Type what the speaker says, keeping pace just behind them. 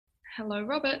Hello,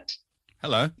 Robert.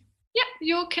 Hello. Yep,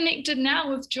 you're connected now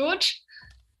with George.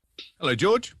 Hello,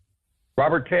 George.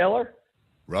 Robert Taylor?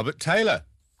 Robert Taylor.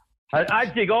 I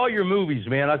dig all your movies,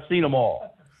 man. I've seen them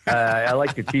all. I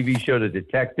like the TV show, The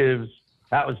Detectives.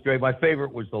 That was great. My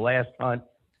favorite was The Last Hunt.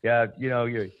 Yeah,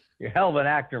 you're a hell of an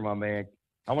actor, my man.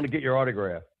 I want to get your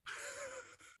autograph.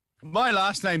 My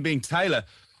last name being Taylor,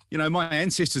 my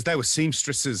ancestors, they were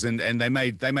seamstresses and they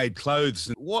made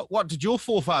clothes. What did your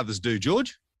forefathers do,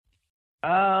 George?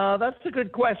 That's a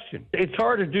good question. It's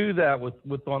hard to do that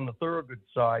with on the Thorogood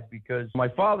side because my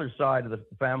father's side of the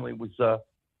family was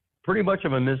pretty much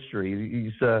of a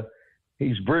mystery.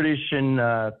 He's British and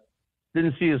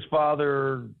didn't see his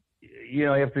father,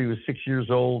 after he was 6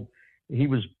 years old. He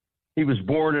was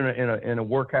born in a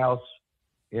workhouse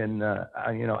in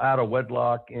out of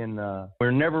wedlock, and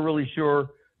we're never really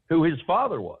sure who his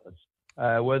father was.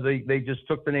 Whether they just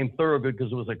took the name Thorogood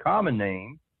because it was a common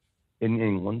name in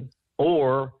England,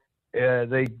 or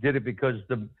they did it because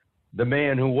the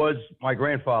man who was my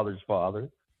grandfather's father,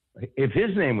 if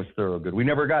his name was Thorogood, we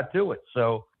never got to it.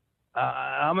 So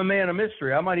I'm a man of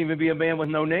mystery. I might even be a man with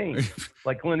no name,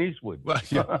 like Clint Eastwood.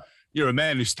 Well, you're a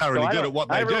man who's thoroughly good at what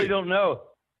they do. I really don't know.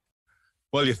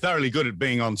 Well, you're thoroughly good at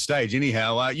being on stage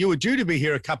anyhow. You were due to be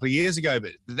here a couple of years ago,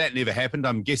 but that never happened.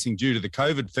 I'm guessing due to the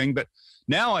COVID thing. But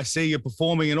now I see you're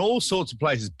performing in all sorts of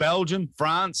places: Belgium,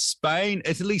 France, Spain,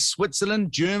 Italy,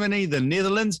 Switzerland, Germany, the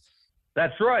Netherlands.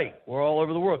 That's right. We're all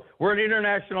over the world. We're an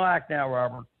international act now,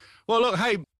 Robert. Well, look,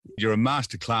 hey, you're a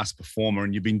masterclass performer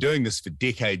and you've been doing this for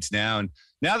decades now. And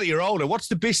now that you're older, what's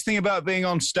the best thing about being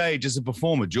on stage as a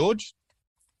performer, George?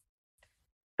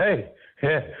 Hey,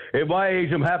 at my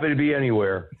age, I'm happy to be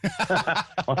anywhere.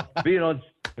 being on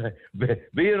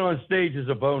stage is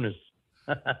a bonus.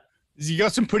 You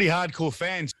got some pretty hardcore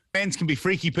fans. Fans can be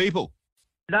freaky people.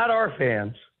 Not our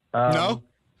fans. No?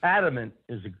 Adamant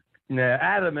is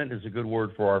a good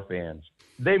word for our fans.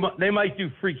 They might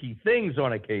do freaky things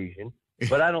on occasion,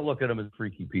 but I don't look at them as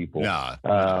freaky people.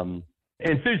 No.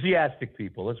 Enthusiastic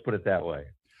people, let's put it that way.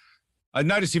 I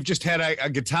noticed you've just had a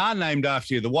guitar named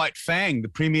after you, the White Fang, the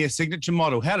premier signature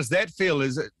model. How does that feel?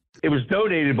 It was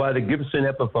donated by the Gibson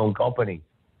Epiphone Company.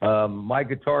 My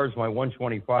guitars, my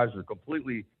 125s, are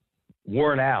completely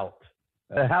worn out.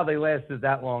 How they lasted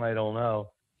that long, I don't know.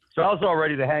 So I was all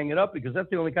ready to hang it up because that's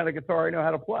the only kind of guitar I know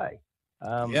how to play.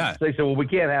 Yeah. So they said, well, we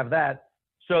can't have that.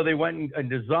 So they went and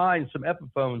designed some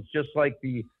Epiphones just like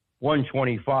the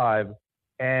 125,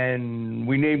 and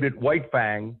we named it White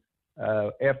Fang.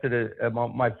 After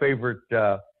my favorite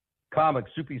comic,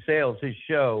 Soupy Sales, his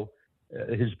show,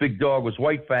 his big dog was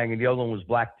White Fang and the other one was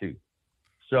Blacktooth.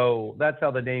 So that's how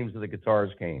the names of the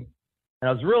guitars came. And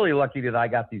I was really lucky that I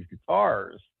got these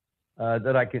guitars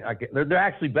that I can. They're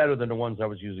actually better than the ones I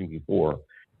was using before.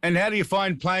 And how do you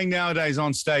find playing nowadays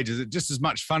on stage? Is it just as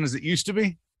much fun as it used to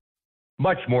be?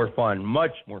 Much more fun.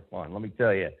 Much more fun. Let me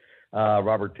tell you,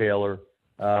 Robert Taylor.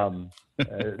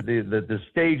 The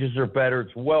stages are better.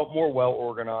 It's more well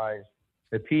organized.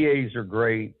 The PAs are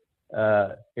great.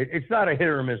 It's not a hit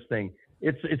or miss thing.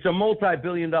 It's a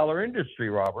multi-billion-dollar industry,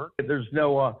 Robert. There's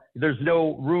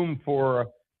no room for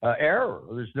error.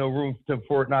 There's no room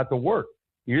for it not to work.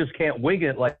 You just can't wing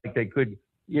it like they could,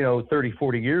 30,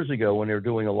 40 years ago when they were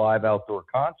doing a live outdoor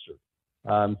concert.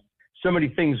 So many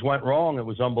things went wrong. It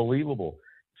was unbelievable.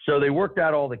 So they worked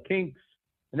out all the kinks.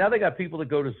 And now they got people that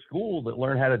go to school that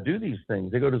learn how to do these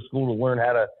things. They go to school to learn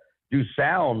how to do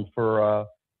sound for,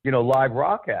 live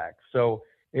rock acts. So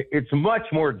it's much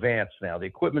more advanced now. The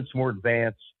equipment's more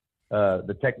advanced.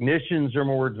 The technicians are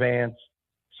more advanced.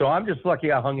 So I'm just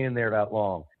lucky I hung in there that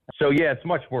long. So, yeah, it's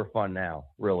much more fun now,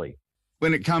 really.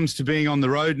 When it comes to being on the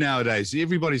road nowadays,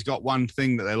 everybody's got one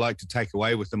thing that they like to take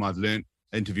away with them. I've learned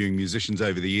interviewing musicians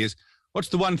over the years. What's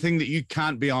the one thing that you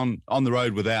can't be on the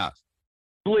road without?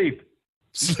 Sleep.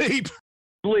 Sleep.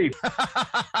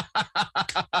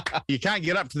 You can't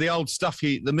get up to the old stuff,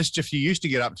 the mischief you used to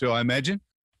get up to, I imagine.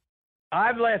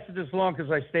 I've lasted this long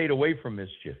because I stayed away from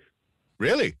mischief.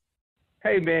 Really?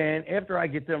 Hey, man, after I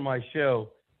get done my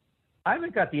show, I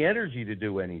haven't got the energy to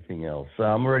do anything else.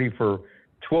 I'm ready for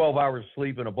 12 hours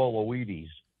sleep and a bowl of Wheaties.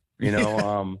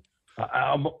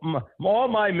 All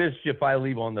my mischief I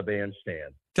leave on the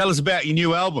bandstand. Tell us about your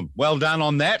new album. Well done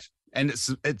on that. And it's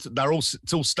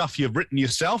all stuff you've written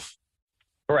yourself?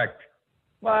 Correct.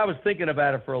 Well, I was thinking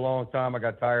about it for a long time. I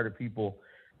got tired of people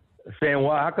saying,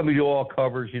 well, how come you do all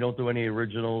covers? You don't do any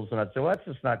originals? And I'd say, well, that's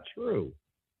just not true.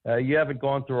 You haven't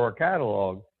gone through our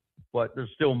catalog, but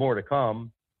there's still more to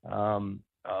come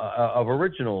of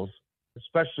originals,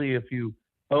 especially if you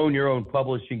own your own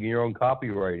publishing and your own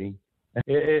copywriting.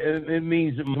 It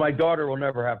means my daughter will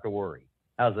never have to worry.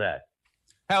 How's that?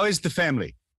 How is the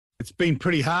family? It's been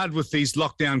pretty hard with these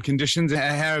lockdown conditions. How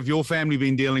have your family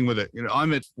been dealing with it? You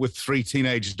know, with 3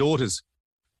 teenage daughters.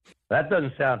 That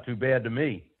doesn't sound too bad to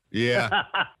me. Yeah.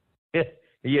 Yeah,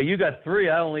 you got 3.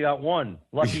 I only got 1.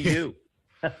 Lucky you.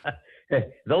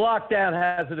 The lockdown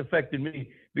hasn't affected me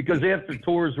because after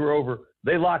tours were over,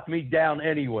 they locked me down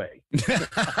anyway.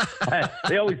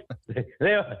 they always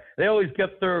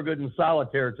kept Thorogood in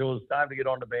solitaire till it was time to get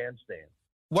on the bandstand.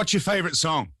 What's your favorite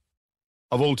song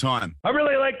of all time? I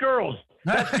really like girls.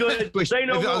 That's good. Say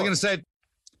no I was more. going to say,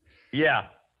 Yeah.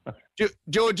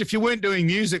 George, if you weren't doing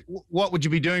music, what would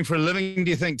you be doing for a living, do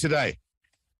you think, today?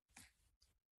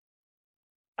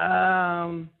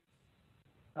 I'd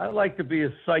like to be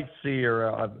a sightseer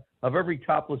of every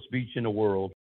topless beach in the world.